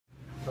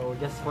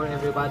just for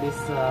everybody's,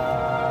 it's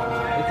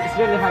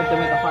really hard to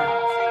make a fire.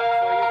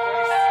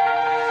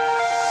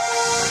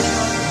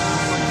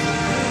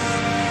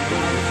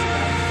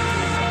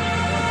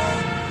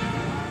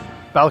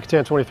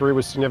 Balikatan 23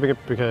 was significant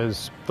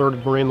because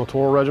 3rd Marine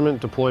Littoral Regiment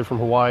deployed from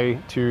Hawaii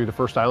to the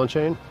first island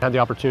chain. I had the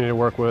opportunity to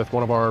work with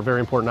one of our very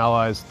important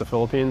allies, the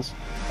Philippines.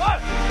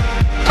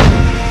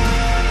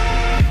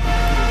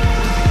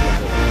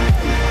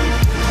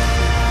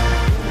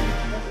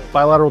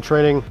 Bilateral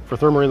training for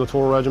 3rd Marine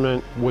Littoral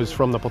Regiment was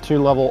from the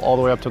platoon level all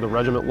the way up to the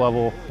regiment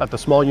level. At the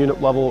small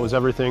unit level, it was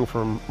everything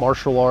from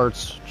martial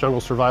arts, jungle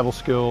survival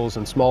skills,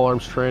 and small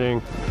arms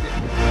training,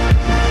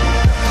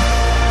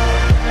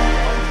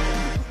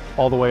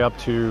 all the way up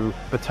to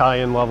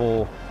battalion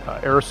level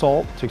air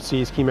assault to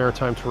seize key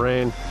maritime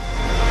terrain.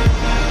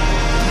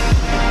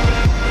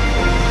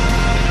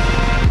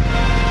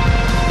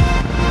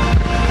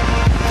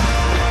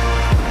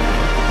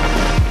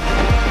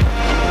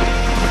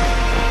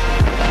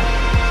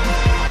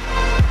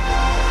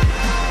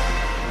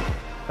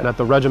 And at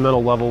the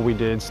regimental level, we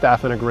did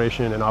staff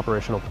integration and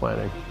operational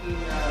planning.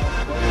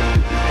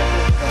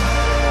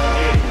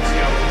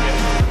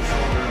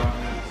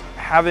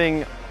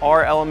 Having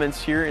our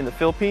elements here in the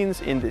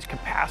Philippines in this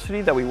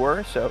capacity that we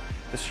were, so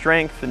the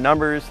strength, the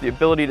numbers, the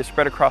ability to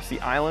spread across the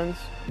islands,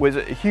 was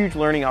a huge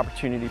learning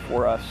opportunity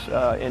for us.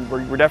 And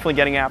we're definitely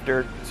getting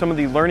after some of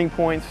the learning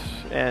points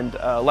and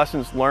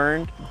lessons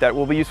learned that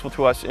will be useful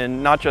to us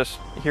in not just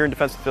here in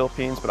Defense of the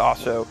Philippines, but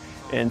also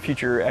in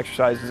future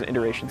exercises and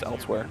iterations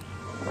elsewhere.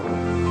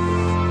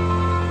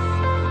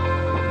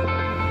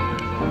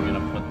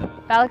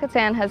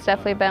 Balikatan has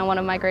definitely been one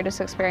of my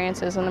greatest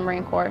experiences in the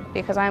Marine Corps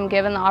because I'm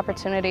given the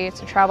opportunity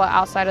to travel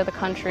outside of the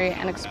country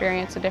and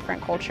experience a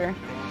different culture.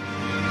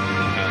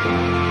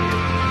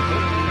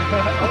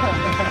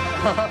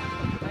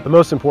 The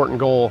most important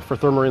goal for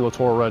 3rd Marine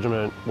Littoral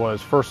Regiment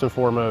was first and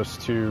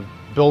foremost to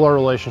build our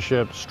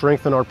relationship,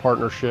 strengthen our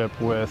partnership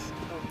with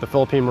the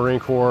Philippine Marine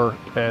Corps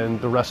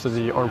and the rest of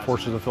the Armed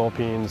Forces of the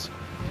Philippines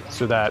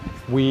so that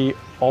we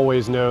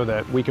always know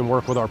that we can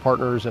work with our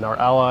partners and our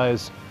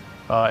allies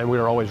and we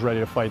are always ready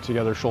to fight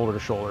together shoulder to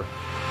shoulder.